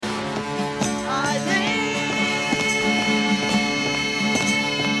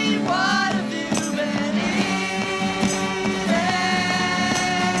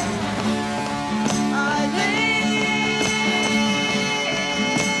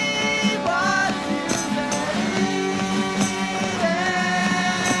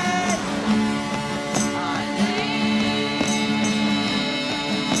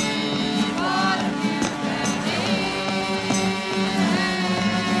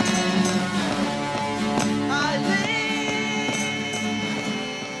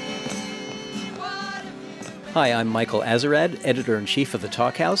Hi, I'm Michael Azarad, Editor-in-Chief of the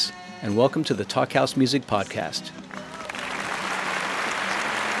Talkhouse, and welcome to the Talkhouse Music Podcast.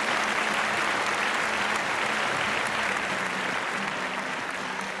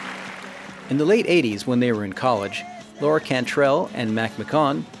 In the late 80s, when they were in college, Laura Cantrell and Mac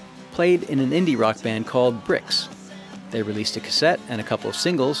McCaughan played in an indie rock band called Bricks. They released a cassette and a couple of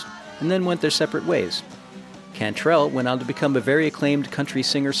singles, and then went their separate ways. Cantrell went on to become a very acclaimed country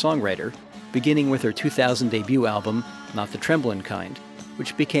singer-songwriter, beginning with her 2000 debut album, Not the Tremblin' Kind,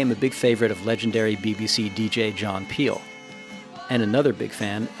 which became a big favorite of legendary BBC DJ John Peel. And another big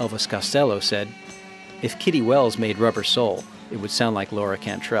fan, Elvis Costello, said, "If Kitty Wells made Rubber Soul, it would sound like Laura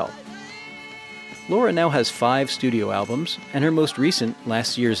Cantrell." Laura now has 5 studio albums, and her most recent,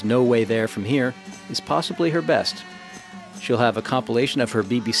 last year's No Way There From Here, is possibly her best. She'll have a compilation of her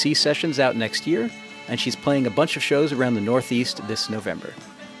BBC sessions out next year, and she's playing a bunch of shows around the Northeast this November.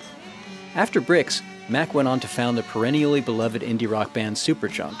 After Bricks, Mac went on to found the perennially beloved indie rock band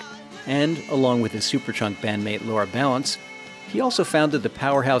Superchunk, and, along with his Superchunk bandmate Laura Balance, he also founded the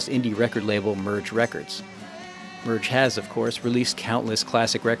powerhouse indie record label Merge Records. Merge has, of course, released countless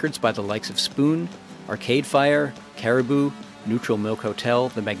classic records by the likes of Spoon, Arcade Fire, Caribou, Neutral Milk Hotel,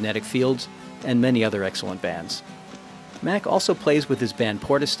 The Magnetic Fields, and many other excellent bands. Mac also plays with his band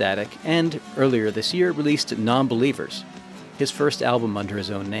Portastatic and, earlier this year, released Non-Believers, his first album under his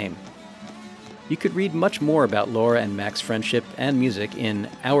own name. You could read much more about Laura and Mac's friendship and music in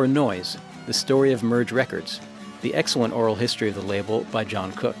Our Noise, The Story of Merge Records, the excellent oral history of the label by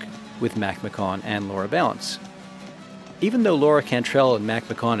John Cook, with Mac McCaughan and Laura Balance. Even though Laura Cantrell and Mac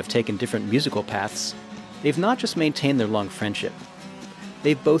McCaughan have taken different musical paths, they've not just maintained their long friendship.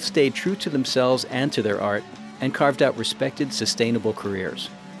 They've both stayed true to themselves and to their art, and carved out respected, sustainable careers.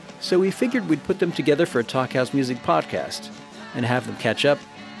 So we figured we'd put them together for a Talkhouse Music Podcast, and have them catch up,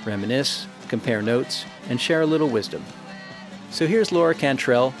 reminisce, compare notes, and share a little wisdom. So here's Laura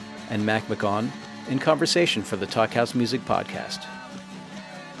Cantrell and Mac McCaughan in conversation for the Talkhouse Music Podcast.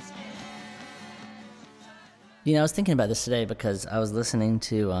 You know, I was thinking about this today because I was listening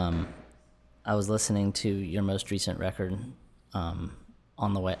to your most recent record on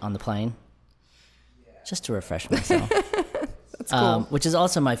the plane, just to refresh myself. That's cool. Which is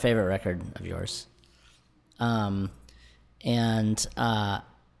also my favorite record of yours.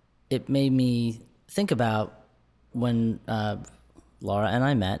 It made me think about when Laura and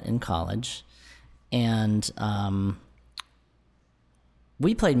I met in college, and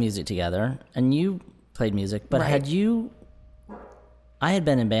we played music together, and you played music, but Right. I had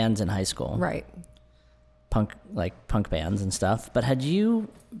been in bands in high school. Right. Punk bands and stuff, but had you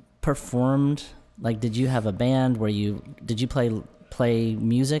performed, did you have a band where did you play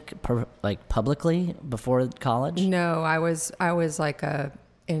music publicly before college? No, I was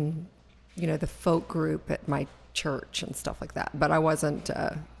in the folk group at my church and stuff like that, but I wasn't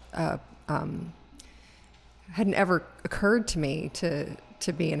hadn't ever occurred to me to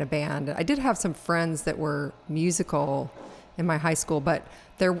be in a band. I did have some friends that were musical in my high school, but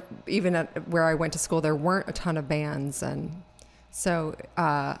even at where I went to school, there weren't a ton of bands, and so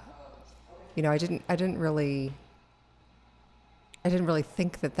I didn't really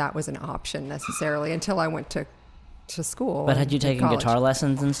think that was an option necessarily until I went to school. But had you taken guitar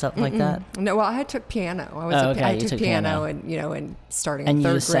lessons and stuff like that? No, well, I took piano. I took piano, and starting in third grade.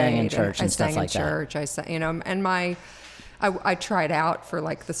 And you sang in church and stuff like that. I sang in church. I sang, and I tried out for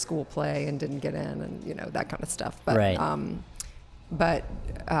the school play and didn't get in, and that kind of stuff. But right.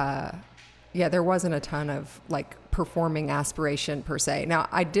 There wasn't a ton of performing aspiration per se. Now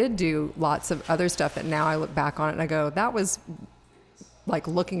I did do lots of other stuff that now I look back on it and I go, that was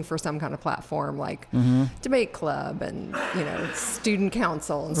looking for some kind of platform, debate club and student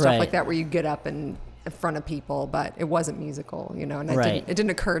council and stuff like that, where you get up in front of people, but it wasn't musical, and it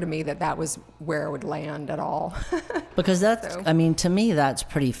didn't occur to me that was where it would land at all. Because to me, that's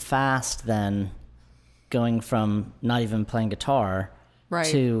pretty fast then, going from not even playing guitar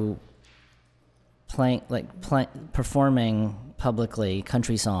to performing publicly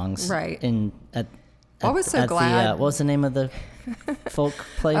country songs. Right. I was so glad. What was the name of the folk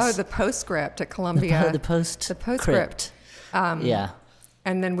place? Oh, the Postscript at Columbia. The Postscript. Yeah.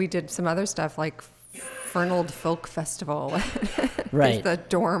 And then we did some other stuff like Fernald Folk Festival. Right. The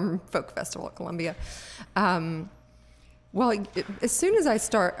dorm folk festival at Columbia. Well, as soon as I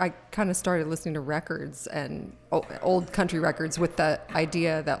kind of started listening to records and old country records with the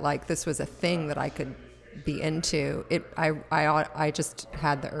idea that this was a thing that I could be into. I just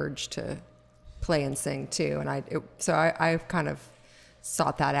had the urge to play and sing too, and I kind of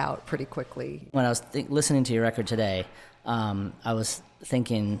sought that out pretty quickly. When I was listening to your record today, I was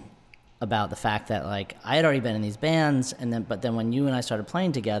thinking about the fact that like I had already been in these bands, but then when you and I started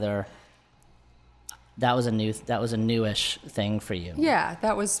playing together, that was a newish thing for you. Yeah,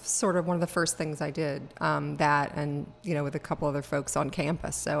 that was sort of one of the first things I did. That and with a couple other folks on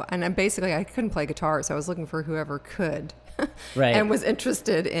campus. So and basically I couldn't play guitar, so I was looking for whoever could, right, and was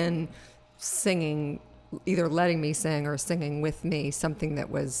interested in singing, either letting me sing or singing with me, something that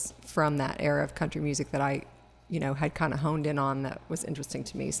was from that era of country music that I, had kind of honed in on that was interesting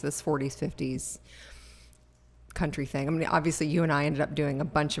to me. So this 40s, 50s country thing. I mean, obviously you and I ended up doing a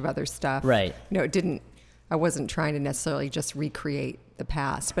bunch of other stuff. Right. I wasn't trying to necessarily just recreate the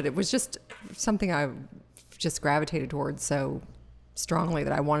past, but it was just something I just gravitated towards so strongly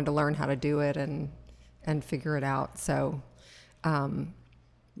that I wanted to learn how to do it and figure it out. So,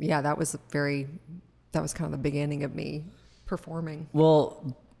 that was kind of the beginning of me performing.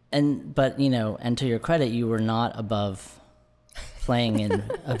 Well, but to your credit, you were not above playing in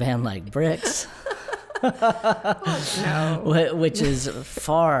a band like Bricks, No. which is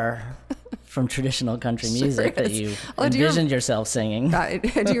far from traditional country music that you envisioned yourself singing.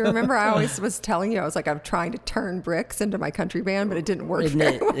 Do you remember I always was telling you, I was like, I'm trying to turn Bricks into my country band, but it didn't work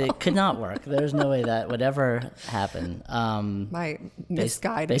very well. It could not work. There's no way that would ever happen. My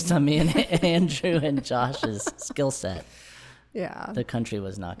misguided. Based on me and Andrew and Josh's skill set. Yeah. The country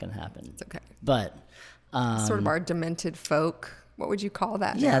was not going to happen. It's okay. But sort of our demented folk. What would you call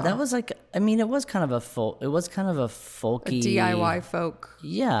that? Yeah, now? that was like, it was kind of a folky. A DIY folk.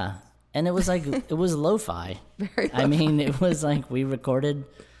 Yeah. And it was like, it was lo-fi. Very lo-fi. It was like we recorded,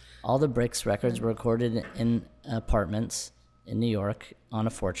 all the Bricks records were recorded in apartments in New York on a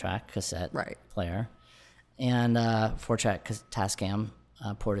 4-track cassette player. And 4-track Tascam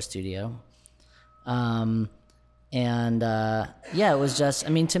Porta Studio. It was just,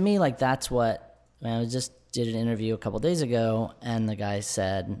 to me, like that's what, I just did an interview a couple days ago, and the guy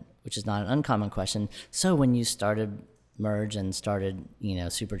said, which is not an uncommon question, so when you started Merge and started,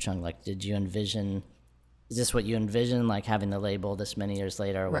 Superchunk, like, is this what you envisioned, like having the label this many years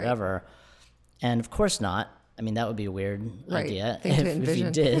later or whatever? And of course not. That would be a weird idea if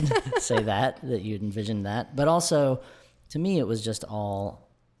you did say that you'd envisioned that. But also, to me, it was just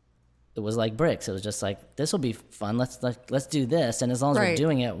it was like Bricks. It was just like, this will be fun. Let's do this. And as long as we're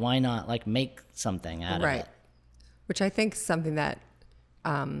doing it, why not like make something out of it? Which I think is something that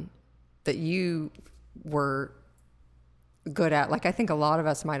that you were good at. Like I think a lot of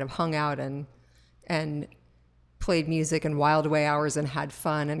us might have hung out and played music and whiled away hours and had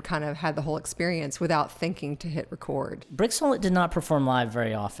fun and kind of had the whole experience without thinking to hit record. Bricks did not perform live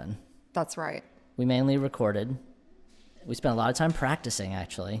very often. That's right. We mainly recorded. We spent a lot of time practicing,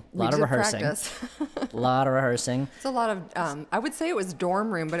 actually. A lot of rehearsing. A lot of rehearsing. It's a lot of, I would say it was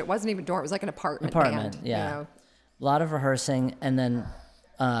dorm room, but it wasn't even dorm. It was like an apartment band, yeah. A lot of rehearsing, and then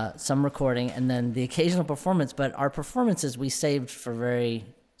some recording, and then the occasional performance. But our performances we saved for very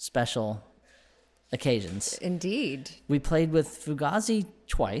special occasions. Indeed. We played with Fugazi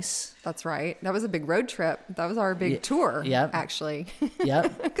twice. That's right. That was a big road trip. That was our big tour, actually.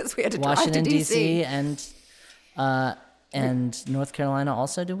 Yep. Because we had to Washington, drive to D.C. and North Carolina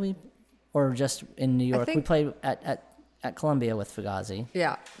also, did we? Or just in New York? We played at Columbia with Fugazi.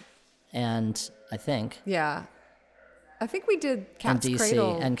 Yeah. And I think. Yeah. I think we did Cat's DC,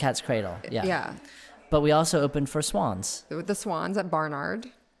 Cradle. And Cat's Cradle, yeah. Yeah. But we also opened for Swans. The Swans at Barnard.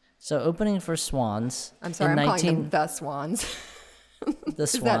 So opening for Swans. I'm sorry, I'm calling them the Swans. The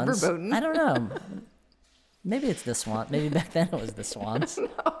Swans. Is that verboten? I don't know. Maybe it's the Swans. Maybe back then it was the Swans. No,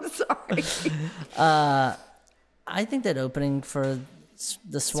 I'm sorry. I think that opening for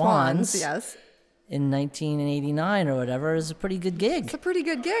the Swans, yes, in 1989 or whatever is a pretty good gig. It's a pretty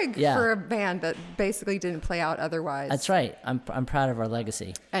good gig for a band that basically didn't play out otherwise. That's right. I'm proud of our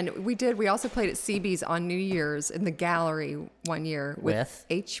legacy. And we also played at CB's on New Year's in the gallery one year with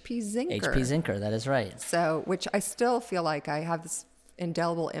H.P. Zinker. H.P. Zinker, that is right. So, which I still feel like I have this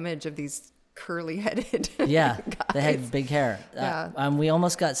indelible image of these curly-headed guys. They had big hair. Yeah. We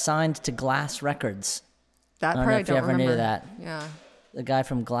almost got signed to Glass Records. That part I don't remember. If you ever knew that. Yeah. The guy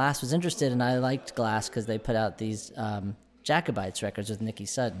from Glass was interested, and I liked Glass because they put out these Jacobites records with Nicky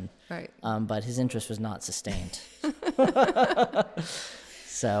Sutton. Right. But his interest was not sustained.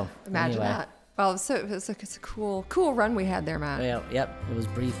 So imagine that. Well, it's a cool run we had there, Matt. Yeah, yep. It was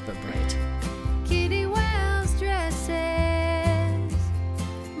brief but bright. Kitty Wells dresses,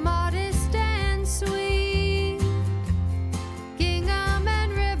 modest and sweet, gingham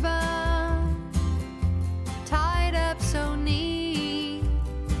and ribbon, tied up so neat.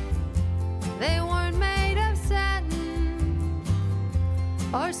 They weren't made of satin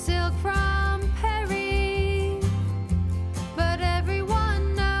or silk from Paris, but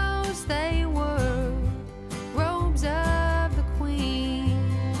everyone knows that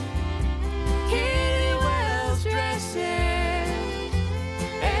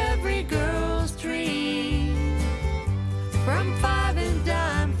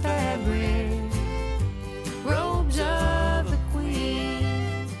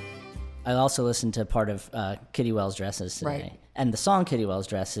also listened to part of Kitty Wells' Dresses today. Right. And the song Kitty Wells'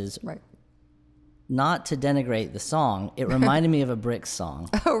 Dresses, Right. not to denigrate the song, it reminded me of a Bricks song.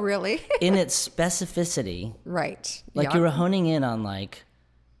 Oh, really? In its specificity. Right. Like Yeah. you were honing in on like,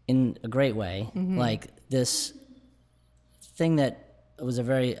 in a great way, Mm-hmm. like this thing that was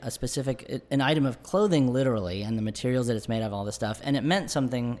a specific, an item of clothing literally, and the materials that it's made of, all this stuff. And it meant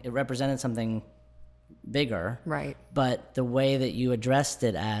something, it represented something bigger. Right. But the way that you addressed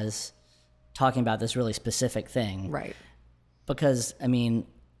it as talking about this really specific thing. Right. Because, I mean,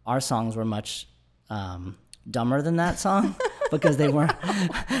 our songs were much dumber than that song because they weren't,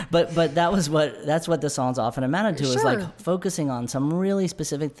 but that's what the songs often amounted to, is like Sure. focusing on some really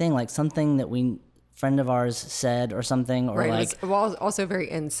specific thing, like something that friend of ours said or something, or Right. like, It was also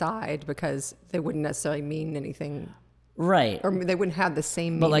very inside because they wouldn't necessarily mean anything, right. or they wouldn't have the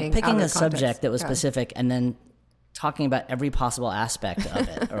same meaning. But like out picking of a subject context. that was Yeah. specific and then talking about every possible aspect of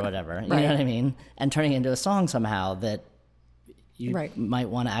it or whatever, you Right. know what I mean? And turning it into a song somehow that you Right. might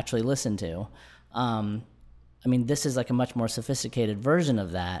want to actually listen to. I mean, this is like a much more sophisticated version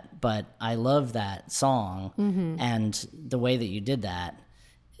of that, but I love that song and the way that you did that.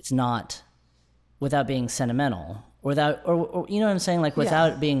 It's not without being sentimental, or you know what I'm saying? Like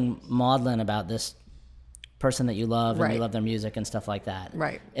without being maudlin about this person that you love and Right. you love their music and stuff like that.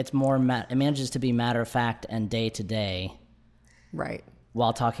 Right. It's more, it manages to be matter of fact and day to day Right.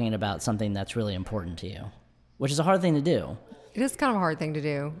 while talking about something that's really important to you, which is a hard thing to do. It is kind of a hard thing to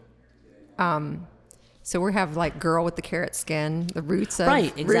do. So we have like Girl with the Carrot Skin, the roots of Right,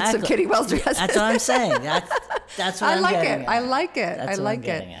 roots of exactly. Kitty Wells' Dresses. That's what I'm saying. That's what I I'm like getting it. at. I like it. That's I what I'm like it.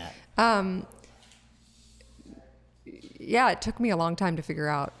 getting at. Yeah, it took me a long time to figure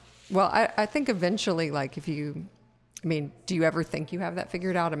out. Well, I think eventually, like if you, I mean, do you ever think you have that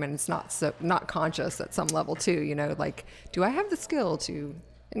figured out? I mean, it's not conscious at some level too, you know, like, do I have the skill to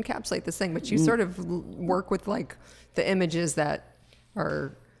encapsulate this thing? But you sort of work with like the images that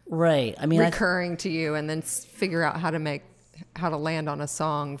are Right. I mean, recurring to you, and then figure out how to land on a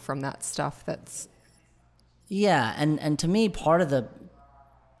song from that stuff that's yeah, and to me, part of the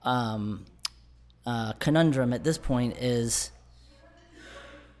conundrum at this point is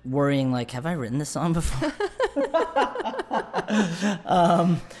worrying, like, have I written this song before?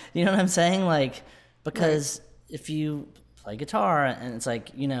 You know what I'm saying? Like, because if you play guitar and it's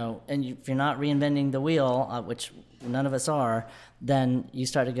like, you know, and if you're not reinventing the wheel, which none of us are, then you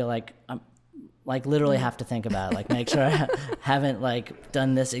start to go like, like literally have to think about it, like make sure I haven't like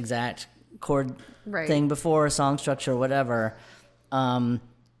done this exact chord thing before, song structure, whatever. While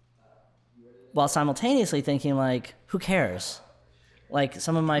simultaneously thinking like, who cares? Like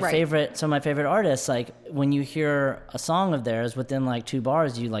some of my favorite artists, like when you hear a song of theirs within like 2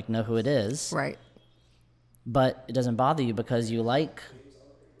 bars, you like know who it is. right. But it doesn't bother you because you like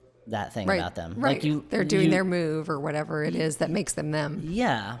that thing about them. Right. Like They're doing their move or whatever it is that makes them them.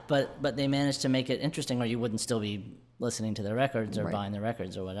 Yeah, but they managed to make it interesting, or you wouldn't still be listening to their records or buying their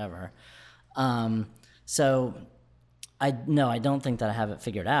records or whatever. So I don't think that I have it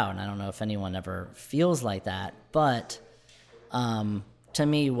figured out, and I don't know if anyone ever feels like that. But to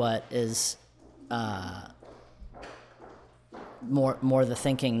me, what is more the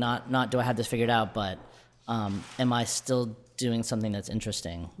thinking, not do I have this figured out, but am I still doing something that's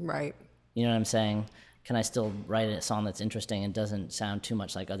interesting? Right. You know what I'm saying? Can I still write a song that's interesting and doesn't sound too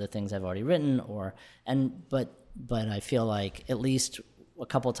much like other things I've already written? But I feel like at least a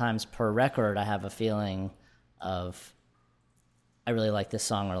couple times per record, I have a feeling of I really like this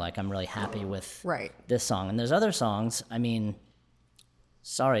song, or like I'm really happy with this song. And there's other songs, I mean,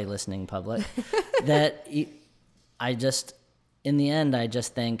 sorry, listening public, that I just, in the end, I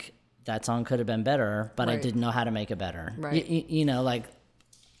just think that song could have been better, but I didn't know how to make it better. Right. You know, like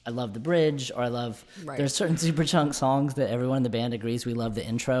I love the bridge, or I love, there's certain Superchunk songs that everyone in the band agrees we love the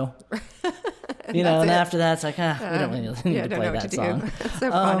intro. You know, and after that, it's like, we don't really need to play that song. It's so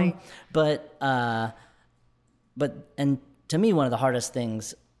funny. But and to me, one of the hardest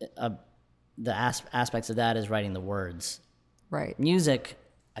things, the aspects of that is writing the words. Right. Music,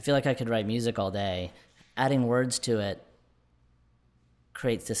 I feel like I could write music all day. Adding words to it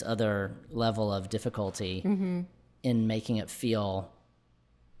creates this other level of difficulty in making it feel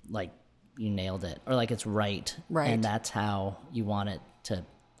like you nailed it, or like it's right. And that's how you want it to,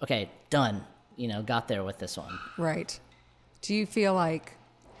 okay, done. You know, got there with this one. Right. Do you feel like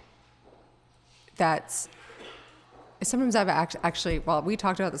that's, sometimes I've actually, well, we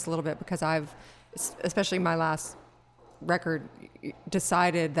talked about this a little bit because I've, especially my last record,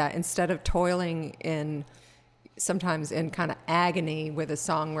 decided that instead of toiling sometimes in kind of agony with a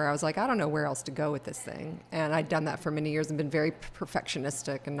song where I was like, I don't know where else to go with this thing. And I'd done that for many years and been very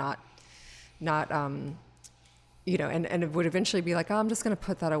perfectionistic and not not, you know, and it would eventually be like, oh, I'm just going to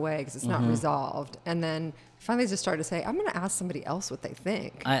put that away because it's not resolved. And then finally just started to say, I'm going to ask somebody else what they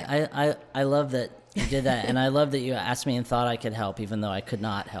think. I love that you did that, and I love that you asked me and thought I could help, even though I could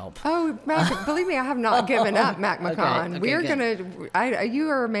not help. Oh, Mac, believe me, I have not given up, Mac McCaughan. Okay, We're going to, you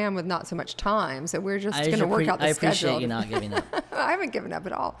are a man with not so much time, so we're just going to work out the schedule. I appreciate you not giving up. I haven't given up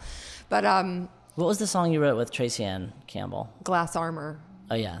at all. But what was the song you wrote with Tracy Ann Campbell? Glass Armor.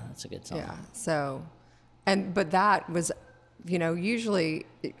 Oh, yeah, that's a good song. Yeah, so, but that was, you know, usually,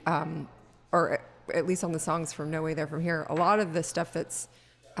 or at least on the songs from No Way There From Here, a lot of the stuff that's,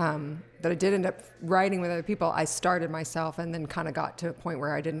 that I did end up writing with other people, I started myself and then kind of got to a point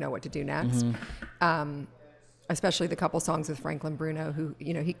where I didn't know what to do next. Especially the couple songs with Franklin Bruno, who,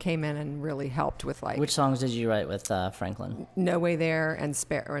 you know, he came in and really helped with like... Which songs did you write with Franklin? No Way There and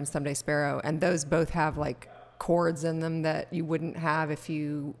Someday Sparrow. And those both have like chords in them that you wouldn't have if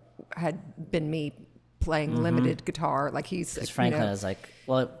you had been me playing limited guitar. Like because Franklin is like,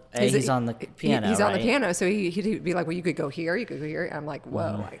 well, he's on the piano. He's on the piano, so he'd be like, well, you could go here, you could go here. And I'm like,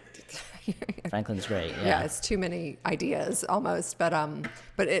 whoa. Franklin's great. Yeah, it's too many ideas almost, but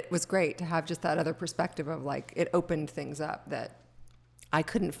it was great to have just that other perspective of like, it opened things up that I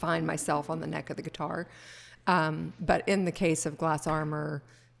couldn't find myself on the neck of the guitar. But in the case of Glass Armor,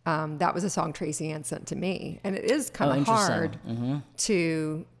 that was a song Tracy Ann sent to me, and it is kind of hard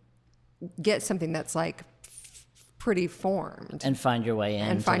to get something that's like pretty formed and find your way in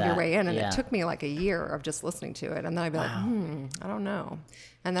and it took me like a year of just listening to it, and then I'd be like, I don't know,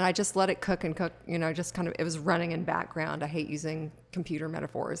 and then I just let it cook, you know, just kind of, it was running in background. I hate using computer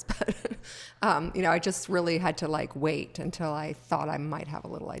metaphors, but you know, I just really had to like wait until I thought I might have a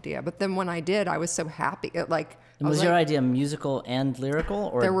little idea. But then when I did, I was so happy. Was your idea musical and lyrical,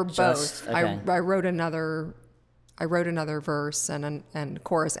 or there were just, both? Okay. I wrote another verse and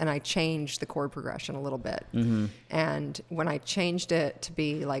chorus, and I changed the chord progression a little bit. And when I changed it to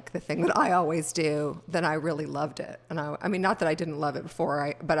be like the thing that I always do, then I really loved it. And I mean, not that I didn't love it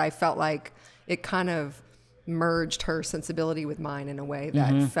before, but I felt like it kind of merged her sensibility with mine in a way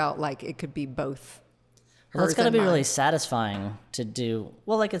that felt like it could be both. Well, it's got to be really satisfying to do.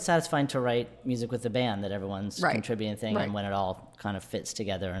 Well, like it's satisfying to write music with the band that everyone's contributing thing, and when it all kind of fits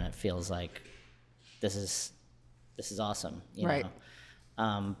together and it feels like this is awesome, you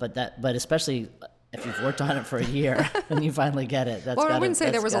know. But especially if you've worked on it for a year and you finally get it, I wouldn't say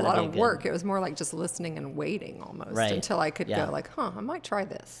there was a lot of work. It was more like just listening and waiting almost until I could go like, I might try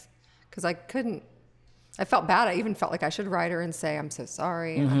this, because I couldn't. I felt bad. I even felt like I should write her and say, I'm so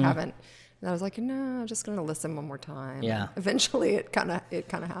sorry, and I haven't. And I was like, no, I'm just going to listen one more time. Yeah. And eventually, it kind of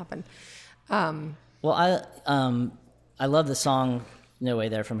happened. Well, I love the song "No Way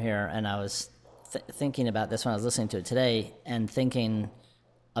There From Here," and I was thinking about this when I was listening to it today, and thinking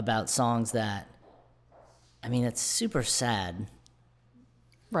about songs that, I mean, it's super sad.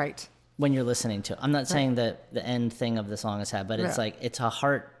 Right. When you're listening to it. I'm not saying that the end thing of the song is sad, but it's like, it's a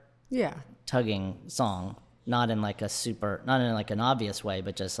heart tugging song. Not in like an obvious way,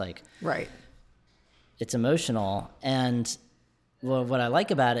 but just like, it's emotional. And what I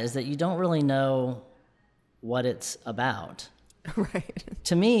like about it is that you don't really know what it's about. Right.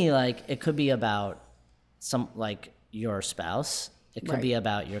 To me, like, it could be about like your spouse. It could be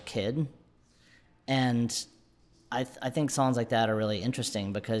about your kid. And I think songs like that are really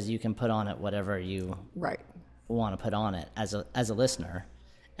interesting because you can put on it whatever you want to put on it as a listener.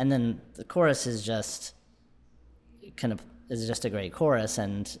 And then the chorus is just a great chorus,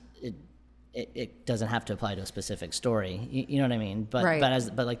 and it doesn't have to apply to a specific story. You know what I mean? But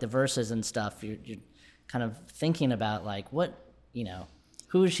like the verses and stuff, you're kind of thinking about like, what, you know,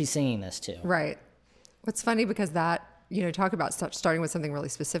 who is she singing this to? Right. What's funny, because that, you know, talk about starting with something really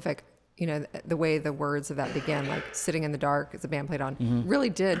specific, you know, the way the words of that begin, like "Sitting in the Dark" as the band played on, really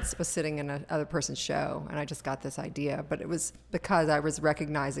was sitting in another person's show, and I just got this idea, but it was because I was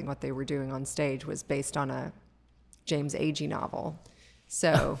recognizing what they were doing on stage was based on a James Agee novel.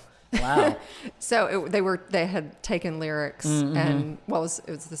 So wow. So they had taken lyrics and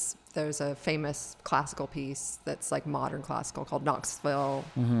there's a famous classical piece that's like modern classical called Knoxville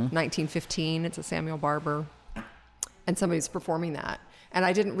 1915. It's a Samuel Barber, and somebody's performing that. And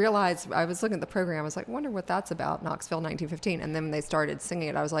I didn't realize, I was looking at the program, I was like, wonder what that's about, Knoxville 1915. And then when they started singing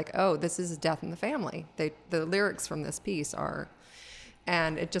it, I was like, oh, this is Death in the Family. The lyrics from this piece are,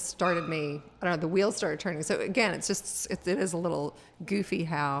 and it just started me, I don't know, the wheels started turning. So again, it is a little goofy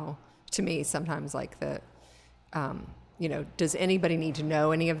how, to me, sometimes like you know, does anybody need to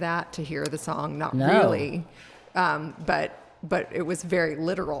know any of that to hear the song? Not really. But it was very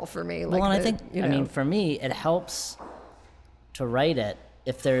literal for me. Well, and I think, I mean, for me, it helps to write it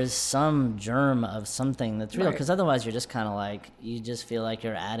if there's some germ of something that's real, Right. because otherwise you're just kind of like, you just feel like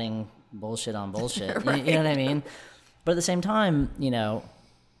you're adding bullshit on bullshit. Right. You know what I mean? But at the same time, you know,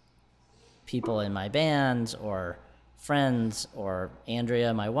 people in my bands or friends or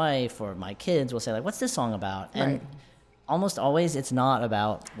Andrea, my wife, or my kids will say like, what's this song about? And Right. almost always it's not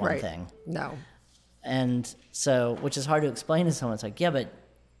about one Right. thing. No. And so, which is hard to explain to someone. It's like, yeah, but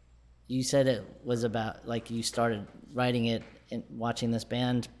you said it was about, like, you started writing it and watching this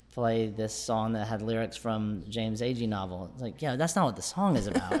band play this song that had lyrics from James Agee novel. It's like, yeah, that's not what the song is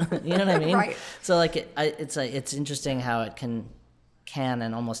about. You know what I mean? Right. So like, it's interesting how it can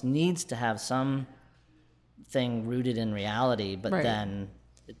and almost needs to have some thing rooted in reality, but Right. then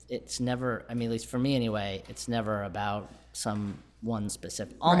it's never, I mean, at least for me anyway, it's never about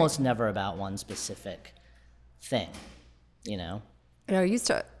almost never about one specific thing, you know? You know, I used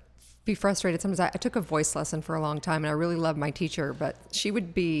to be frustrated sometimes. I took a voice lesson for a long time, and I really loved my teacher, but she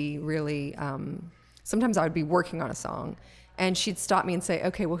would be really, sometimes I would be working on a song, and she'd stop me and say,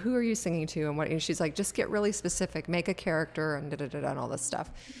 okay, well, who are you singing to? And what? And she's like, just get really specific, make a character, and da-da-da-da, and all this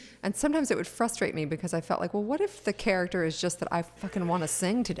stuff. And sometimes it would frustrate me because I felt like, well, what if the character is just that I fucking want to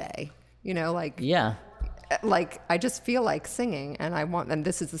sing today? You know, like I just feel like singing, and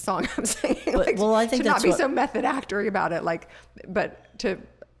this is the song I'm singing. But, like, well, I think to not that's be what- so method actory about it. Like, but to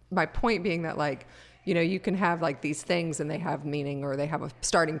my point being that, like, you know, you can have like these things and they have meaning, or they have a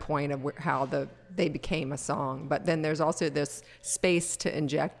starting point of how they became a song. But then there's also this space to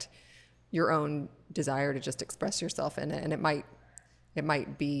inject your own desire to just express yourself in it, and it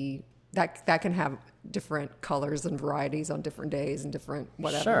might be that can have different colors and varieties on different days and different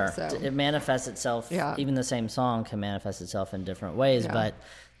whatever. Sure, So it manifests itself. Yeah. Even the same song can manifest itself in different ways. Yeah.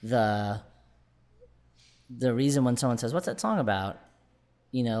 But the reason when someone says, "What's that song about?"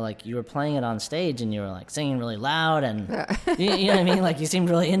 You know, like, you were playing it on stage and you were like singing really loud, and you know what I mean. Like, you seemed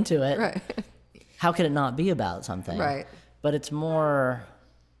really into it. right, How could it not be about something? Right. But it's more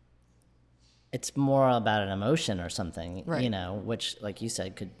about an emotion or something, Right. you know, which, like you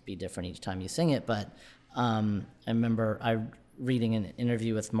said, could be different each time you sing it. But I remember reading an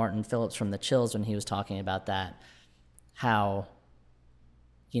interview with Martin Phillips from The Chills when he was talking about that, how,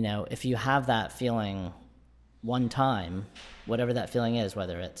 you know, if you have that feeling one time, whatever that feeling is,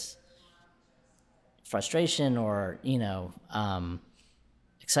 whether it's frustration or, you know,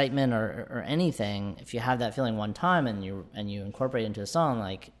 excitement or anything, if you have that feeling one time and you incorporate it into a song,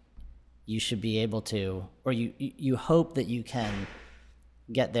 like, you should be able to, or you hope that you can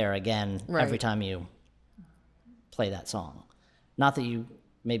get there again Right. every time you play that song. Not that you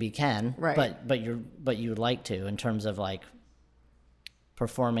maybe can, Right. but you would like to, in terms of like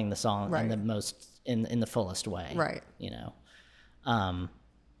performing the song in Right. the most in the fullest way. Right. You know.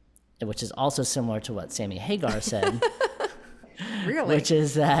 Which is also similar to what Sammy Hagar said, really, which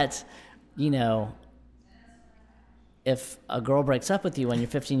is that, you know, if a girl breaks up with you when you're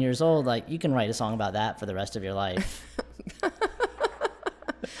 15 years old, like, you can write a song about that for the rest of your life.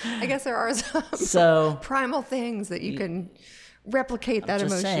 I guess there are some So primal things that you can replicate that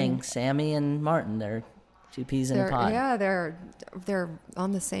just emotion. saying, Sammy and Martin, they're two peas in a pod. Yeah, they're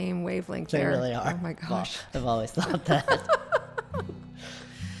on the same wavelength. They there. really are. Oh my gosh. I've always thought that.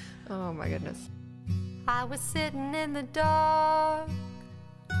 Oh my goodness. I was sitting in the dark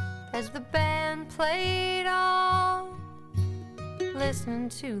as the band played on, listening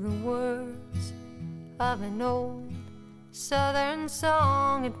to the words of an old Southern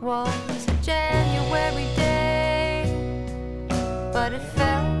song. It was a January day, but it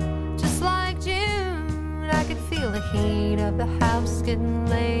felt just like June. I could feel the heat of the house getting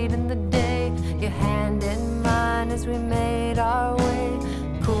late in the day. Your hand in mine as we made our way,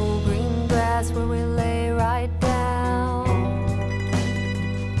 cool green grass where we lay right down.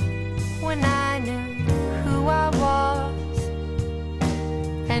 When I knew who I was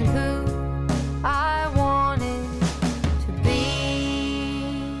and who I wanted to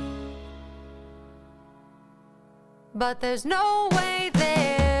be, but there's no way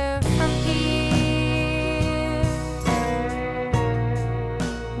there from here,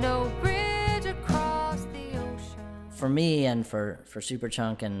 no bridge across the ocean. For me and for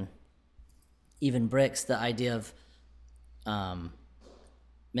Superchunk and even Bricks, the idea of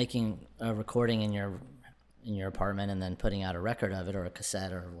making a recording in your apartment and then putting out a record of it, or a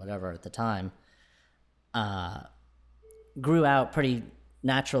cassette or whatever at the time, grew out pretty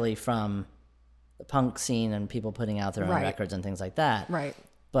naturally from the punk scene and people putting out their own Right. records and things like that. Right.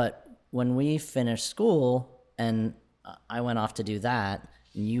 But when we finished school and I went off to do that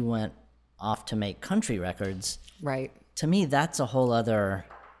and you went off to make country records, Right. to me that's a whole other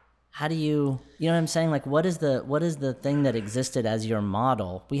how do you know what I'm saying? Like, what is the thing that existed as your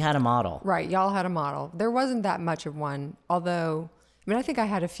model? We had a model. Right. Y'all had a model. There wasn't that much of one, although, I mean, I think I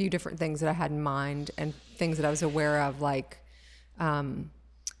had a few different things that I had in mind and things that I was aware of, like,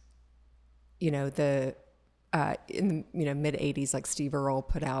 you know, in the mid 80s, like Steve Earle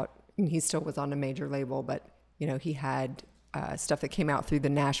put out, and he still was on a major label, but, you know, he had stuff that came out through the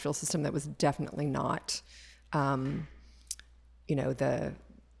Nashville system that was definitely not, you know, the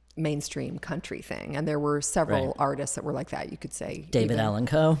mainstream country thing. And there were several artists that were like that, you could say. David Allan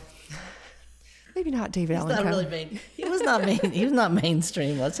Coe. Maybe not David Allan Coe. Not really main. He was not main. He was not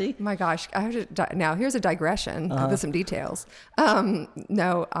mainstream, was he? My gosh, now here's a digression with some details.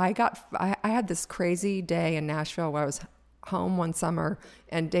 No, I had this crazy day in Nashville where I was home one summer,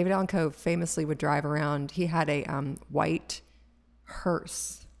 and David Allan Coe famously would drive around. He had a white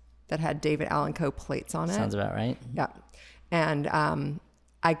hearse that had David Allan Coe plates on it. Sounds about right. Yeah, and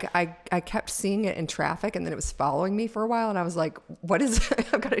I kept seeing it in traffic, and then it was following me for a while, and I was like, what is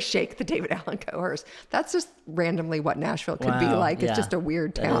I've got to shake the David Allan Coe hearse. That's just randomly what Nashville could be like. It's just a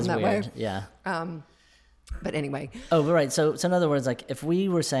weird town that way. Yeah. But anyway. Oh, but right. So in other words, like if we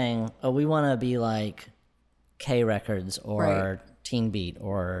were saying, oh, we want to be like K Records or Teen Beat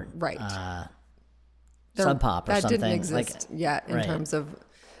or Sub Pop or that something. That didn't exist yet in terms of,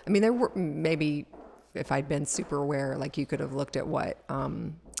 I mean, there were maybe, if I'd been super aware, like you could have looked at what.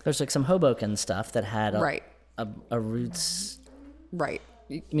 There's like some Hoboken stuff that had a roots. Right.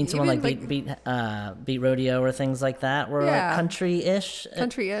 You mean someone like Beat Rodeo or things like that were like country-ish?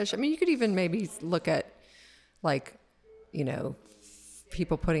 Country-ish. I mean, you could even maybe look at like, you know,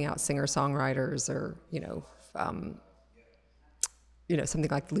 people putting out singer-songwriters or, you know, something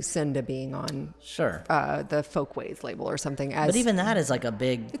like Lucinda being on the Folkways label or something. But even that is like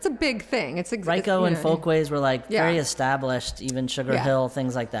it's a big thing. Ryko and Folkways were like very established, even Sugar Hill,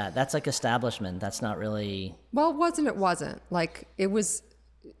 things like that. That's like establishment. That's not really. Well, it wasn't. Like it was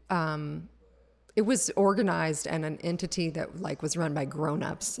organized and an entity that like was run by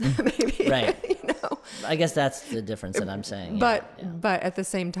grown-ups, maybe. Right. You know? I guess that's the difference that I'm saying. But at the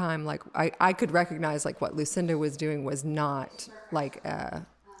same time, like I could recognize like what Lucinda was doing was not like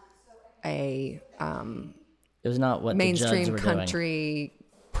it was not what mainstream the Judds were country doing.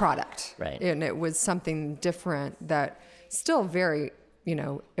 Product. Right. And it was something different that still very, you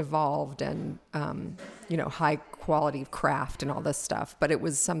know, evolved and you know, high quality craft and all this stuff, but it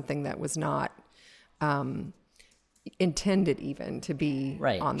was something that was not intended even to be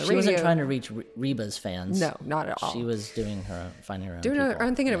on the radio. She wasn't trying to reach Reba's fans. No, not at all. She was finding her own people.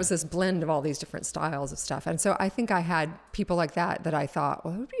 I'm thinking it was this blend of all these different styles of stuff. And so I think I had people like that I thought,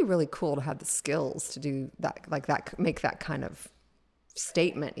 well, it would be really cool to have the skills to do that, like that, make that kind of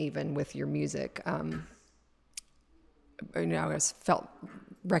statement even with your music. You know, I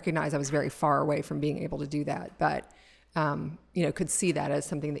recognized I was very far away from being able to do that, but you know, could see that as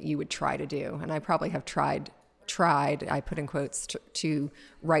something that you would try to do. And I probably have tried, I put in quotes, to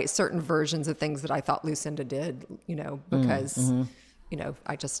write certain versions of things that I thought Lucinda did, you know, because, you know,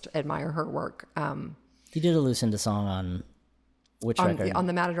 I just admire her work. You did a Lucinda song on which record? On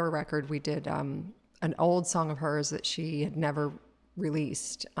the Matador record, we did an old song of hers that she had never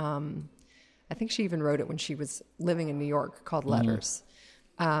released. I think she even wrote it when she was living in New York, called Letters.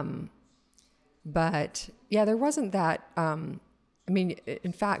 But yeah, there wasn't that. I mean,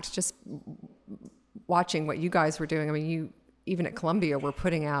 in fact, just watching what you guys were doing. I mean, you even at Columbia were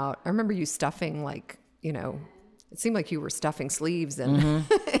putting out. I remember you stuffing like, you know, it seemed like you were stuffing sleeves and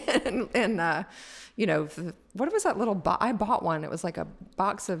and you know, what was that little I bought one. It was like a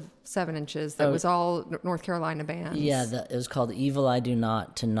box of 7 inches that was all North Carolina bands. Yeah, it was called Evil I Do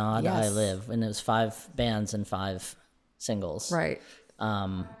Not, To Nod I Live, and it was 5 bands and 5 singles. Right.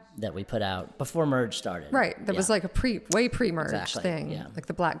 That we put out before Merge started. Right. That was like a way pre-Merge thing. Yeah. Like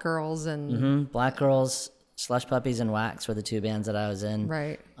the Black Girls and... Black Girls, Slush Puppies, and Wax were the 2 bands that I was in.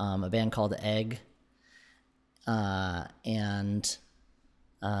 Right. A band called Egg. And...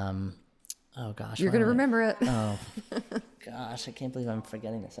 oh, gosh. You're going to remember it. Oh, gosh. I can't believe I'm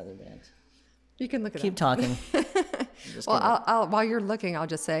forgetting this other band. You can look it up. Keep talking. Well, I'll while you're looking, I'll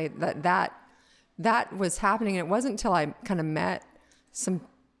just say that was happening. And it wasn't until I kind of met some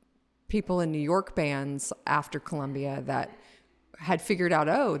people in New York bands after Columbia that had figured out,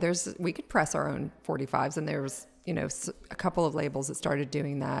 we could press our own 45s. And there was, you know, a couple of labels that started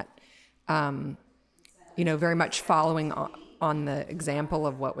doing that, you know, very much following on the example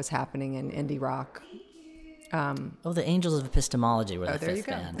of what was happening in indie rock. The Angels of Epistemology were the 5th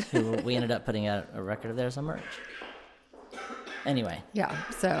band, who we ended up putting out a record of theirs on Merge. Anyway. Yeah.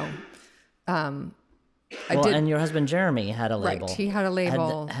 So, Well, did. and your husband Jeremy had a Right, label. he had a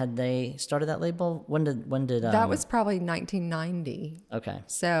label. Had they started that label? When did That was probably 1990. okay.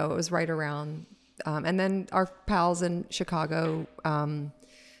 So it was right around, and then our pals in Chicago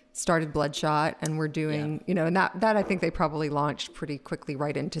started Bloodshot, and we're doing, and that I think they probably launched pretty quickly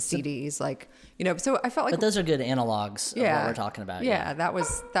right into CDs, like, so I felt like. But those are good analogs of what we're talking about. Yeah, that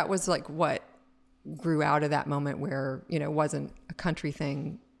was like what grew out of that moment where, it wasn't a country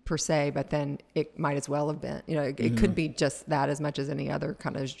thing per se, but then it might as well have been, it could be just that as much as any other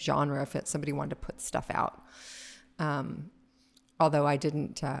kind of genre if somebody wanted to put stuff out. Although I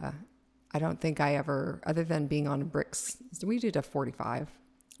didn't, I don't think I ever, other than being on Bricks, we did a 45.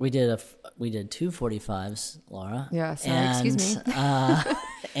 We did 2 45s, Laura. Yeah, sorry, excuse me.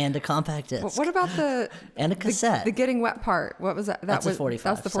 And a compact disc. What about and a cassette? The getting wet part. What was that? That's a 45.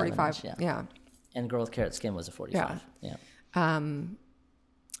 That's the 45. 7-inch, Yeah. And Girl with Carrot Skin was a 45. Yeah.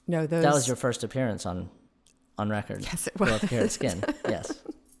 No, those. That was your first appearance on record. Yes, it was. Girl with Carrot Skin. Yes.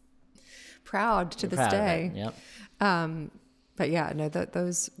 Proud to You're this proud day. of it. Yep. But yeah, no,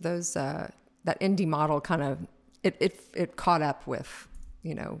 those that indie model kind of it caught up with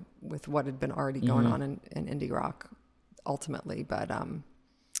with what had been already going on in indie rock ultimately, but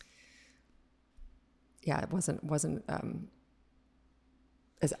it wasn't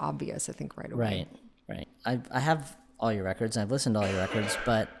as obvious, I think, right away. Right. I have all your records, and I've listened to all your records,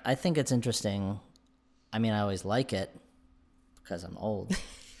 but I think it's interesting. I mean, I always like it because I'm old.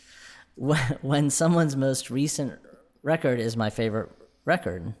 when someone's most recent record is my favorite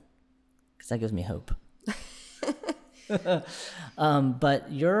record, because that gives me hope. But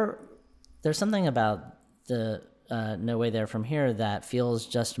there's something about the No Way There From Here that feels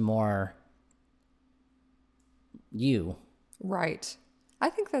just more you. Right. I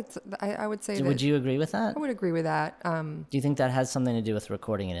think that's, I would say that. Would you agree with that? I would agree with that. Do you think that has something to do with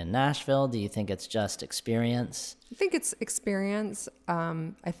recording it in Nashville? Do you think it's just experience? I think it's experience.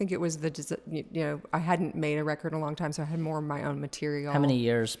 I think it was I hadn't made a record in a long time, so I had more of my own material. How many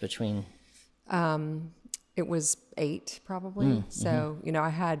years between? It was 8 probably. So, I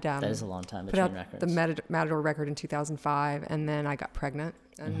had That is a long time put between out records. the Matador record in 2005, and then I got pregnant,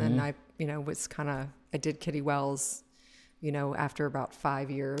 and then I was I did Kitty Wells, after about 5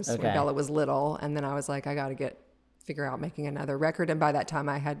 years when Bella was little, and then I was like, I got to figure out making another record, and by that time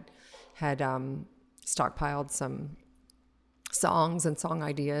I had stockpiled some songs and song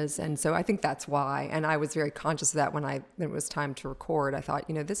ideas, and so I think that's why. And I was very conscious of that when it was time to record. I thought,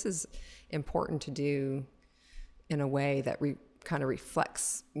 this is important to do in a way that kind of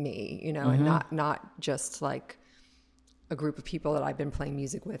reflects me, and not just like a group of people that I've been playing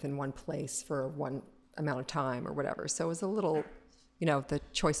music with in one place for one amount of time or whatever. So it was a little, the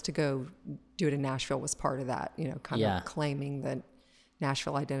choice to go do it in Nashville was part of that, kind of claiming the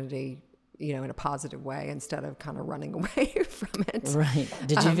Nashville identity, in a positive way instead of kind of running away from it. Right.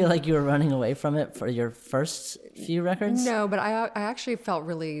 Did you feel like you were running away from it for your first few records? No, but I actually felt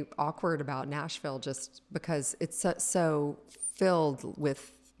really awkward about Nashville just because it's so filled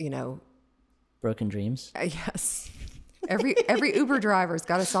with, Broken dreams? Yes. Every Uber driver's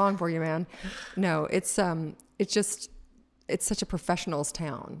got a song for you, man. No, it's such a professional's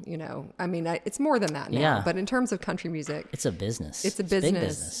town, I mean, it's more than that now. Yeah. But in terms of country music, It's a business. it's a big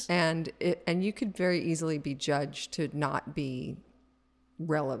business, and you could very easily be judged to not be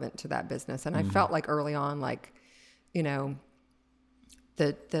relevant to that business. And I felt like early on, like,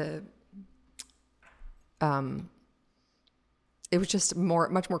 it was just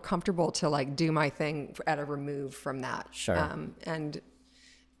much more comfortable to like do my thing at a remove from that. Sure. And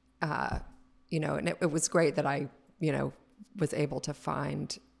it was great that I, was able to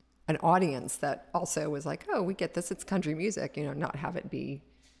find an audience that also was like, oh, we get this. It's country music, not have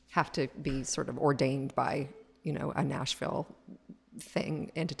to be sort of ordained by, a Nashville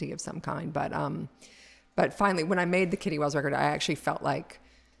entity of some kind. But finally, when I made the Kitty Wells record, I actually felt like,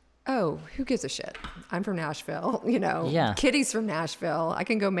 oh, who gives a shit? I'm from Nashville, Yeah. Kitty's from Nashville. I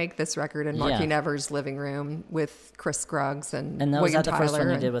can go make this record in Marky Never's living room with Chris Scruggs and that was William that the first Tyler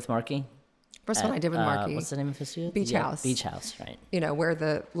one you did with Marky? First one I did with Marky. What's the name of his studio? Beach House. Beach House, right. Where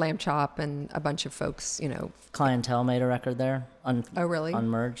the Lamb Chop and a bunch of folks, Clientele made a record there. Oh, really? On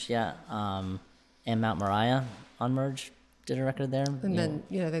Merge, yeah. And Mount Moriah on Merge did a record there. And then,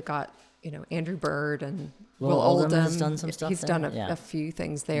 they've got, Andrew Bird and Will Oldham has done some stuff He's there. done a few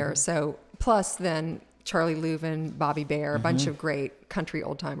things there. So, plus then Charlie Louvin, Bobby Bear, a bunch of great country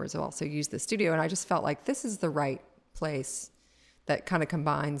old timers have also used the studio. And I just felt like this is the right place that kind of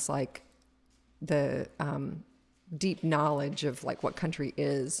combines like the deep knowledge of like what country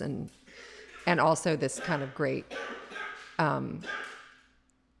is and also this kind of great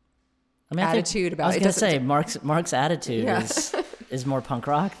attitude about it. I was going to say Mark's attitude Yeah. is more punk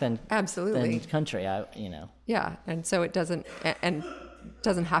rock than Absolutely. than country. Yeah, and so it doesn't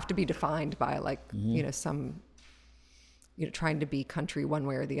have to be defined by like some trying to be country one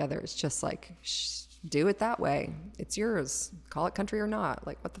way or the other. It's just like do it that way. It's yours. Call it country or not.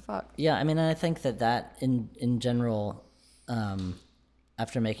 Like what the fuck? Yeah, I mean, I think that in general,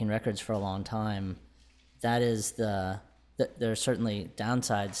 after making records for a long time, that is there are certainly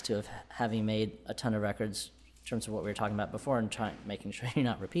downsides to having made a ton of records in terms of what we were talking about before, and making sure you're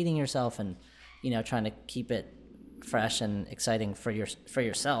not repeating yourself, and trying to keep it fresh and exciting for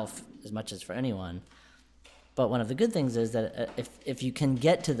yourself as much as for anyone. But one of the good things is that if you can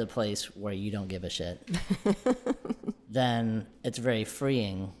get to the place where you don't give a shit, then it's very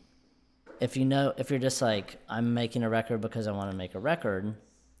freeing. If you're just like, I'm making a record because I want to make a record,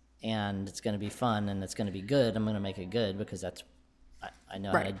 and it's going to be fun and it's going to be good, I'm going to make it good because I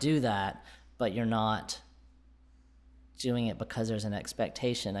know how to do that. But you're not doing it because there's an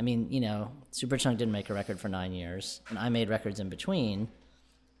expectation. I mean, Superchunk didn't make a record for 9 years, and I made records in between.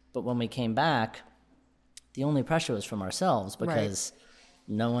 But when we came back, the only pressure was from ourselves, because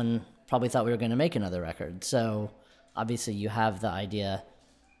no one probably thought we were going to make another record. So obviously you have the idea,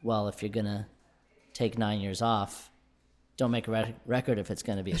 well, if you're going to take 9 years off, don't make a record if it's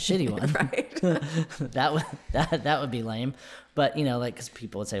going to be a shitty one. Right. that would be lame. But, because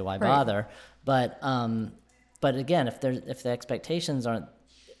people would say, why bother? But again, if the expectations aren't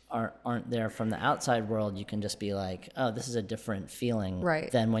there from the outside world, you can just be like, oh, this is a different feeling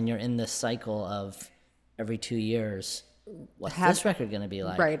than when you're in this cycle of every 2 years, what's this record going to to be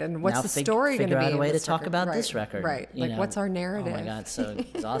like? Right, and what's the story going to be? Figure out a way to talk record? about this record. Right, like what's our narrative? Oh my God, it's so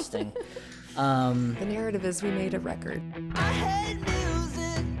exhausting. The narrative is we made a record. I hate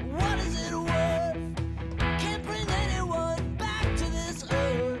music, what is it worth? Can't bring anyone back to this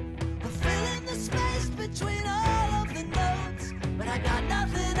earth. I'm filling the space between all of the notes, but I got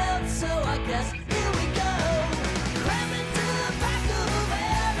nothing else, so I guess here we go. Cramming to the back of a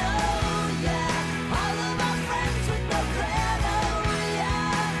van, oh yeah. All of our friends with no credit, oh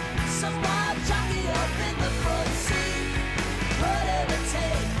yeah. Some wild jockey up in the front seat, whatever it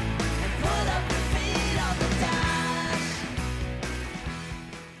takes, and put up your feet on the dash.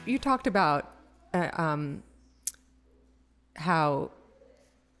 You talked about how,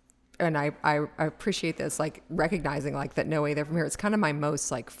 and I appreciate this, like recognizing like that No Way There From Here. It's kind of my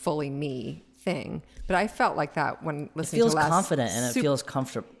most like fully me thing. But I felt like that when listening to feels last confident, and it feels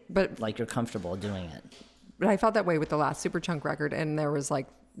comfortable, but like you're comfortable doing it. But I felt that way with the last Superchunk record, and there was like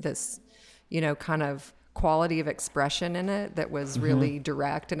this, kind of quality of expression in it that was really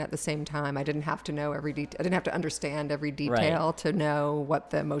direct, and at the same time, I didn't have to know every detail. I didn't have to understand every detail to know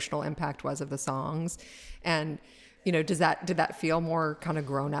what the emotional impact was of the songs. And did that feel more kind of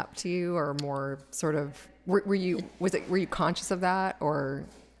grown up to you, or more sort of were you conscious of that? Or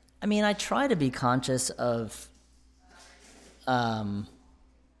I mean, I try to be conscious of, in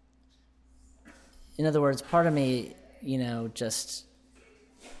other words, part of me, just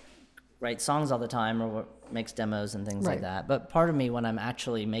writes songs all the time, or makes demos and things like that. But part of me, when I'm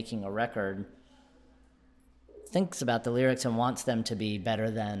actually making a record, thinks about the lyrics and wants them to be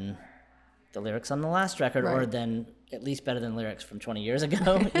better than the lyrics on the last record, or then at least better than lyrics from 20 years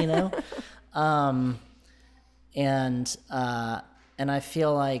ago, and I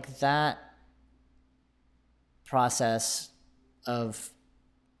feel like that process of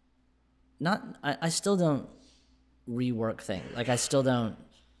I still don't rework things. Like, I still don't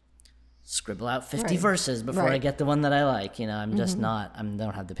scribble out 50 verses before I get the one that I like. I'm just not, I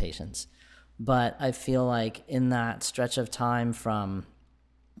don't have the patience. But I feel like in that stretch of time from,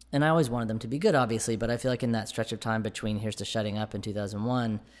 and I always wanted them to be good, obviously, but I feel like in that stretch of time between Here's to Shutting Up in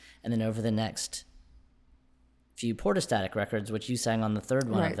 2001, and then over the next few Portastatic records, which you sang on the third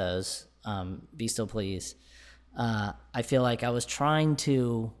one of those, Be Still Please, I feel like I was trying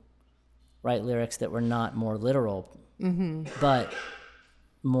to write lyrics that were not more literal, but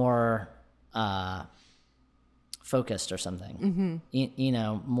more focused or something.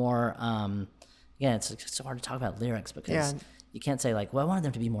 More, again, it's so hard to talk about lyrics because you can't say like, well, I wanted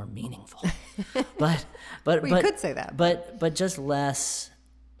them to be more meaningful. but well, you could say that. But just less.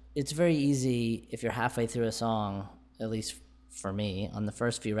 It's very easy if you're halfway through a song, at least for me, on the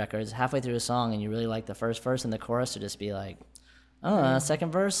first few records, halfway through a song and you really like the first verse and the chorus to just be like, oh,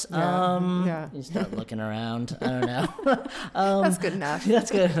 second verse? You start looking around. I don't know. That's good enough. That's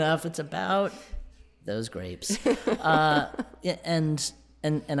good enough. It's about those grapes. And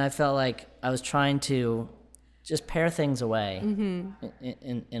I felt like I was trying to just pare things away in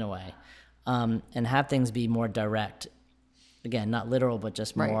a way, and have things be more direct again, not literal, but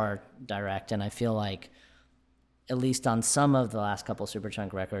just more direct. And I feel like, at least on some of the last couple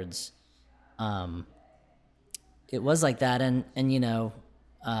Superchunk records, it was like that. And you know,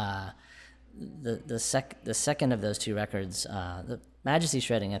 the second of those two records, the Majesty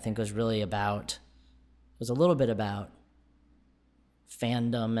Shredding, I think was a little bit about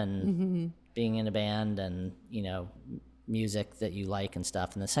fandom and being in a band and, you know, music that you like and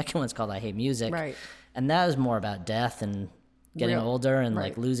stuff. And the second one's called I Hate Music. Right. And that was more about death and getting older and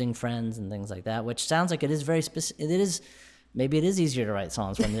like losing friends and things like that, which sounds like it is very specific. Maybe it is easier to write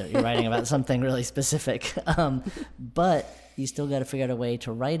songs when you're writing about something really specific. But you still got to figure out a way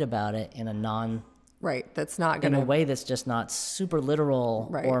to write about it in a that's not going in to... a way that's just not super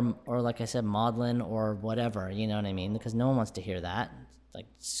literal or like I said, maudlin or whatever, you know what I mean? Because no one wants to hear that, like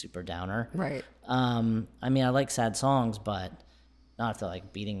super downer. Right. I mean, I like sad songs, but not if they're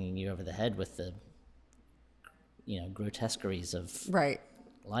like beating you over the head with the, you know, grotesqueries of life.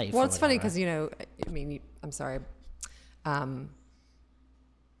 Well, it's funny because, you know, I mean, I'm sorry.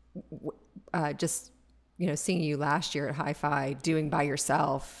 Just, you know, seeing you last year at Hi-Fi doing By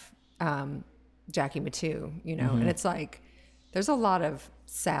Yourself, Jackie Matu, you know, and it's like, there's a lot of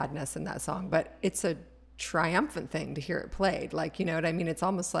sadness in that song, but it's a triumphant thing to hear it played. Like, you know what I mean? It's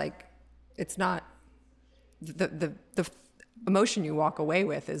almost like, it's not the emotion you walk away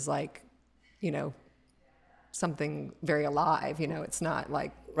with is like, you know, something very alive, you know, it's not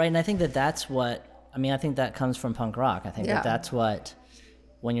like... Right. And I think that's what, I mean, I think that comes from punk rock. I think that's what,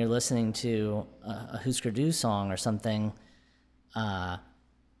 when you're listening to a Husker Du song or something,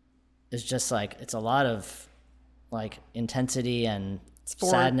 it's just like, it's a lot of like intensity and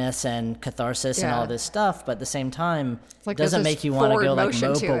sadness and catharsis and all this stuff, but at the same time, like it doesn't make you want to go like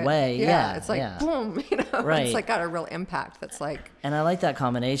mope away. Yeah, it's like boom, you know, it's like got a real impact. That's like, and I like that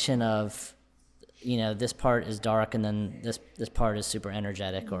combination of, you know, this part is dark and then this part is super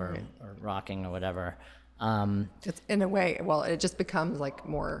energetic or rocking or whatever. It's in a way, well, it just becomes like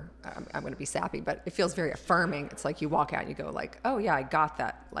more, I'm going to be sappy, but it feels very affirming. It's like you walk out and you go like, oh yeah, I got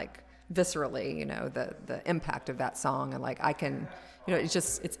that, like viscerally, you know, the impact of that song. And like, I can, you know,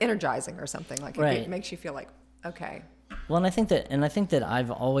 it's energizing or something. Like it makes you feel like, okay. Well, and I think that I've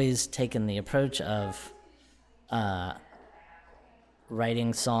always taken the approach of,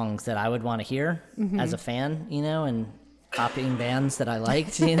 writing songs that I would want to hear as a fan, you know, and copying bands that I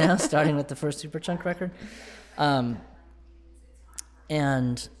liked, you know, starting with the first Superchunk record. And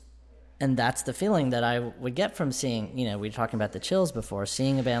that's the feeling that I would get from seeing, you know, we were talking about the Chills before,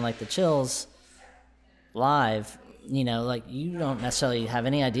 seeing a band like the Chills live, you know, like you don't necessarily have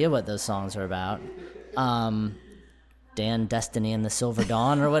any idea what those songs are about. Dan Destiny and the Silver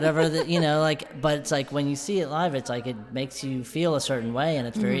Dawn or whatever that, you know, like, but it's like when you see it live, it's like it makes you feel a certain way and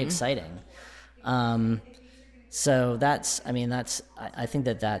it's very exciting. So that's, I mean, I think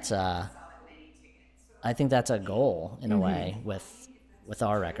that's a goal in a way with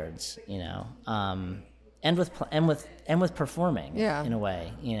our records, you know, and with performing in a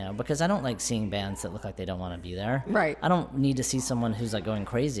way, you know, because I don't like seeing bands that look like they don't want to be there. Right. I don't need to see someone who's like going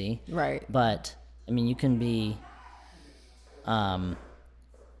crazy. Right. But I mean, you can be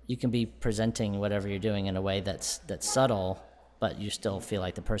presenting whatever you're doing in a way that's subtle, but you still feel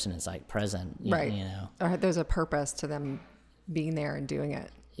like the person is like present, right? You know, or there's a purpose to them being there and doing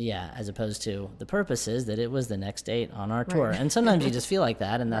it. Yeah, as opposed to the purpose is that it was the next date on our tour, and sometimes you just feel like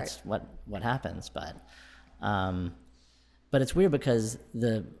that, and that's what happens. But it's weird because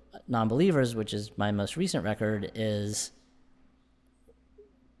the Non-Believers, which is my most recent record, is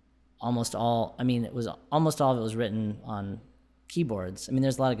almost all. I mean, almost all of it was written on keyboards. I mean,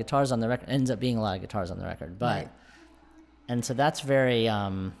 there's a lot of guitars on the record. It ends up being a lot of guitars on the record, but and so that's very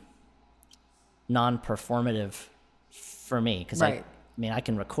non-performative for me because I mean, I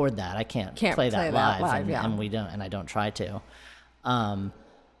can record that. I can't play that live, and we don't, and I don't try to.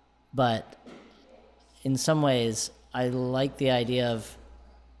 But in some ways, I like the idea of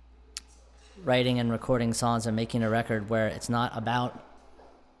writing and recording songs and making a record where it's not about,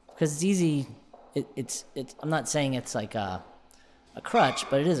 because it's easy. It's. I'm not saying it's like a crutch,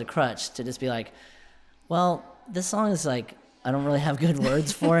 but it is a crutch to just be like, well, this song is like, I don't really have good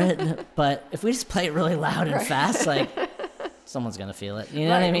words for it, but if we just play it really loud and fast, like, someone's going to feel it. You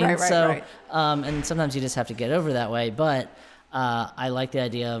know what I mean? And sometimes you just have to get over that way. But I like the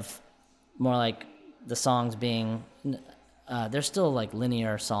idea of more like the songs being, they're still like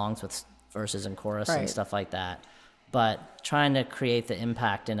linear songs with verses and chorus and stuff like that, but trying to create the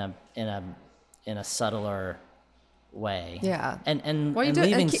impact in a subtler way. Yeah. And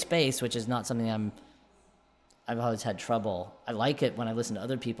leaving space, which is not something I've always had trouble. I like it when I listen to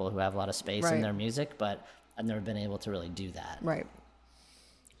other people who have a lot of space in their music, but I've never been able to really do that. Right.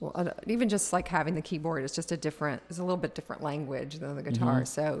 Well, even just like having the keyboard is just it's a little bit different language than the guitar.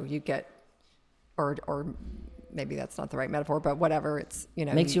 So you get, or maybe that's not the right metaphor, but whatever, it's,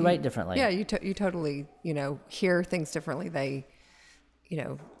 Makes you write differently. Yeah, you totally, hear things differently. They,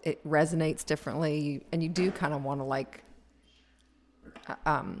 it resonates differently, and you do kind of want to like,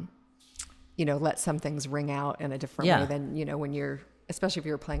 let some things ring out in a different way than, when you're, especially if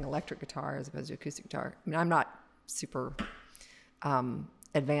you're playing electric guitar as opposed to acoustic guitar. I mean, I'm not super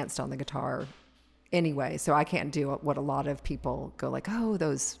advanced on the guitar anyway, so I can't do what a lot of people go like, oh, would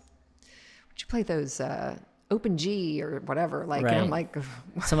you play those open G or whatever? Like, right. And I'm like,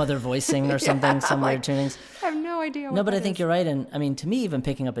 some other voicing or something, some weird tunings. I have no idea. No, but I think you're right. And I mean, to me, even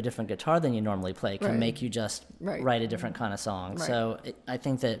picking up a different guitar than you normally play can make you just write a different kind of song. Right. So I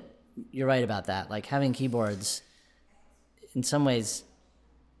think that you're right about that. Like having keyboards in some ways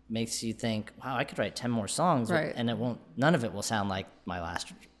makes you think, wow, I could write 10 more songs, and none of it will sound like my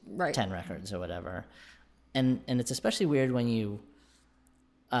last 10 records or whatever. And it's especially weird when you,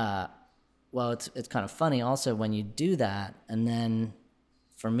 it's kind of funny also when you do that. And then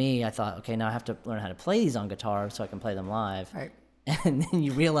for me, I thought, okay, now I have to learn how to play these on guitar so I can play them live. Right. And then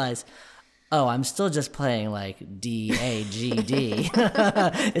you realize, oh, I'm still just playing like D, A, G, D.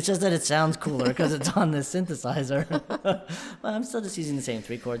 It's just that it sounds cooler because it's on this synthesizer. Well, I'm still just using the same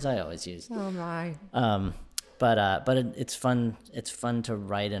 3 chords I always use. Oh my. But it's fun. It's fun to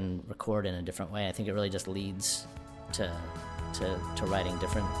write and record in a different way. I think it really just leads to writing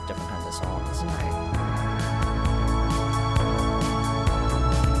different kinds of songs. Right.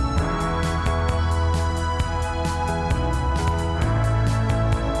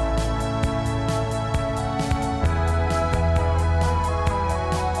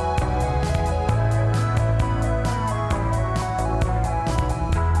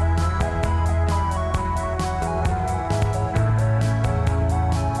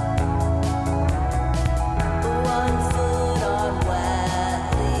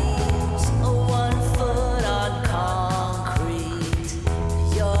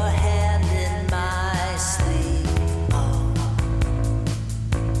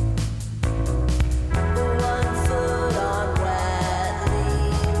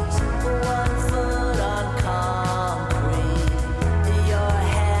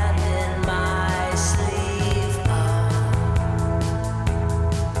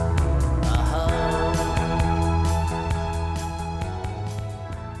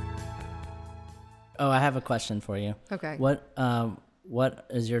 I have a question for you. Okay. What are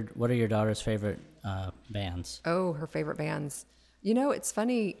your daughter's favorite bands? Oh, her favorite bands. It's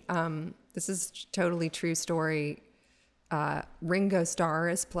funny. This is totally true story. Ringo Starr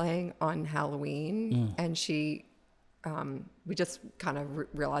is playing on Halloween, and she, we just kind of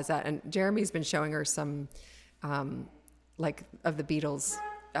realized that. And Jeremy's been showing her some, like of the Beatles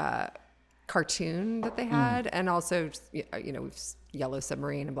cartoon that they had, and also, Yellow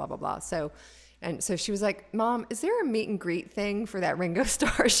Submarine and blah blah blah. So she was like, "Mom, is there a meet and greet thing for that Ringo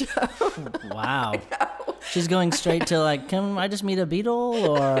Starr show?" Wow. She's going straight to like, can I just meet a Beatle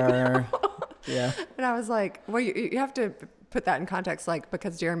or? Yeah. And I was like, well, you have to put that in context, like,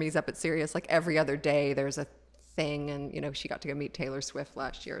 because Jeremy's up at Sirius, like every other day there's a thing, and she got to go meet Taylor Swift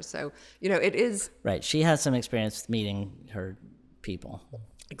last year, so it is right. She has some experience meeting her people.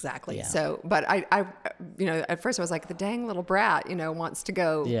 Exactly. Yeah. So, but I at first I was like, the dang little brat, wants to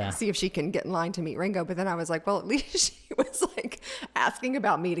go see if she can get in line to meet Ringo. But then I was like, well, at least she was like asking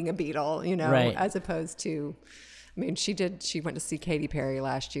about meeting a Beatle, right. As opposed to, she went to see Katy Perry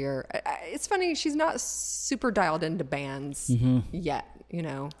last year. It's funny. She's not super dialed into bands yet,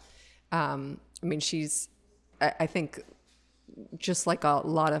 I think just like a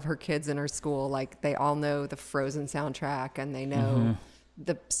lot of her kids in her school, like they all know the Frozen soundtrack and they know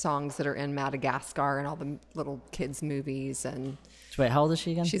the songs that are in Madagascar and all the little kids movies. And so wait, how old is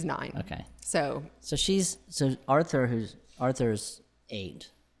she again? She's 9. Okay. So Arthur's 8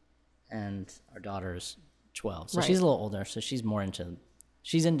 and our daughter's 12. So she's a little older. So she's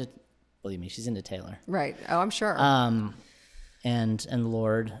into Taylor. Right. Oh, I'm sure. And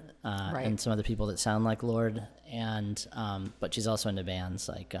Lord, and some other people that sound like Lord. And, but she's also into bands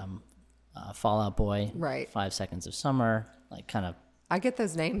like, Fall Out Boy, right. 5 Seconds of Summer, like kind of, I get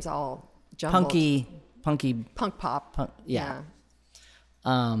those names all jumbled. Punk pop. Yeah.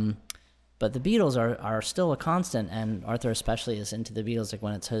 But the Beatles are still a constant, and Arthur especially is into the Beatles. Like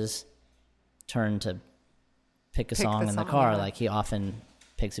when it's his turn to pick a song in the car, like he often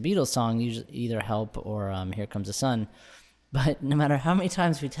picks a Beatles song, usually either Help or Here Comes the Sun. But no matter how many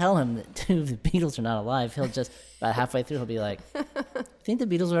times we tell him that 2 of the Beatles are not alive, he'll just about halfway through he'll be like, think the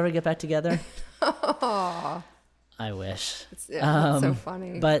Beatles will ever get back together? Oh, I wish. it's so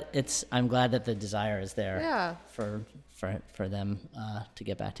funny. But I'm glad that the desire is there. Yeah. For them to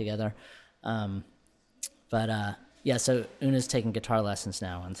get back together. So Una's taking guitar lessons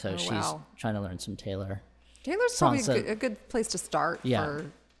now, and so she's trying to learn some Taylor. Taylor's songs. probably a good place to start. Yeah. For,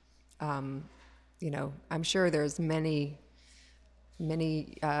 I'm sure there's many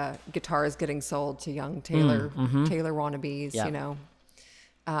guitars getting sold to young Taylor wannabes. Yeah.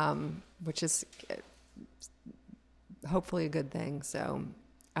 Which is hopefully a good thing. So,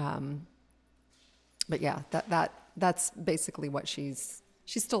 but yeah, that's basically what she's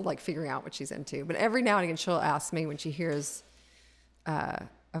still like figuring out what she's into. But every now and again, she'll ask me when she hears a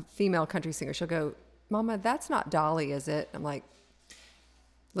female country singer, she'll go, "Mama, that's not Dolly, is it?" I'm like,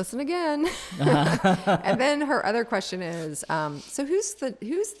 listen again. And then her other question is, so who's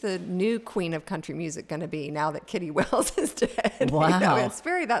the new queen of country music going to be now that Kitty Wells is dead? Wow. It's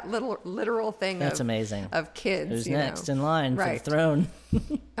very that little literal thing. That's amazing. Of kids. Who's next in line for the throne?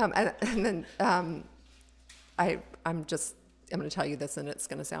 And then I'm going to tell you this, and it's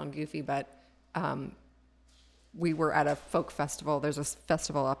going to sound goofy, but we were at a folk festival. There's a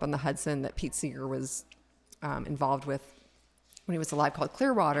festival up on the Hudson that Pete Seeger was involved with when he was alive, called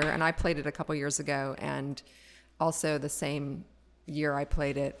Clearwater, and I played it a couple years ago. And also the same year I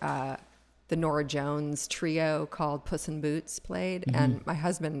played it, the Norah Jones trio called Puss in Boots played, and my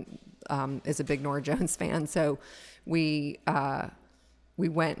husband is a big Norah Jones fan, so we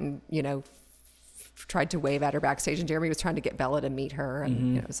went and tried to wave at her backstage, and Jeremy was trying to get Bella to meet her,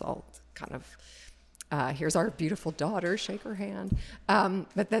 and it was all kind of here's our beautiful daughter, shake her hand.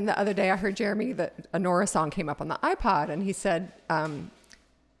 But then the other day I heard Jeremy that a Norah song came up on the iPod, and he said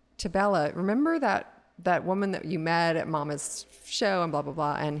to Bella, "Remember that woman that you met at Mama's show and blah blah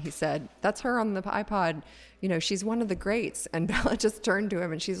blah?" And he said, "That's her on the iPod. She's one of the greats." And Bella just turned to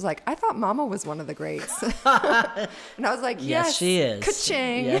him and she's like, "I thought Mama was one of the greats." And I was like, "Yes, she is.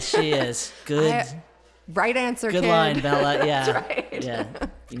 Ka-ching. Yes, she is. Good. Right answer, Good kid. line, Bella. Yeah. That's right. Yeah.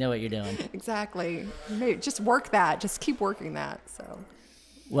 You know what you're doing. Exactly. Maybe just work that. Just keep working that. So.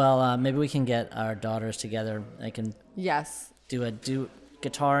 Well, maybe we can get our daughters together. I can do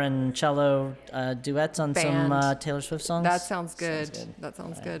guitar and cello duets on some Taylor Swift songs. That sounds good. That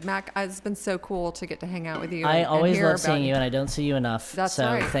sounds good. Mac, it's been so cool to get to hang out with you. I always love seeing you, and I don't see you enough. That's so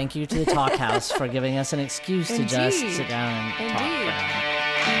right. Thank you to the Talkhouse for giving us an excuse to just sit down and talk.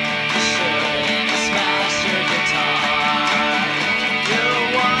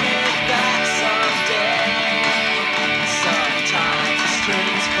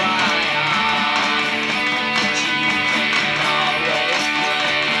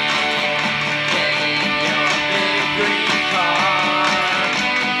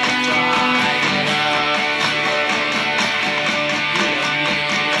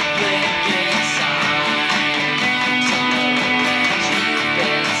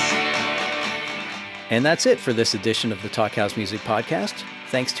 And that's it for this edition of the Talkhouse Music Podcast.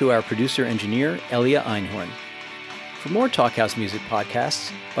 Thanks to our producer-engineer, Elia Einhorn. For more Talkhouse Music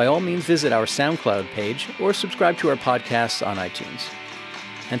podcasts, by all means visit our SoundCloud page or subscribe to our podcasts on iTunes.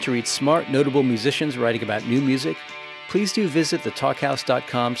 And to read smart, notable musicians writing about new music, please do visit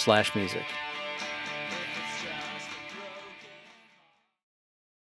thetalkhouse.com/music.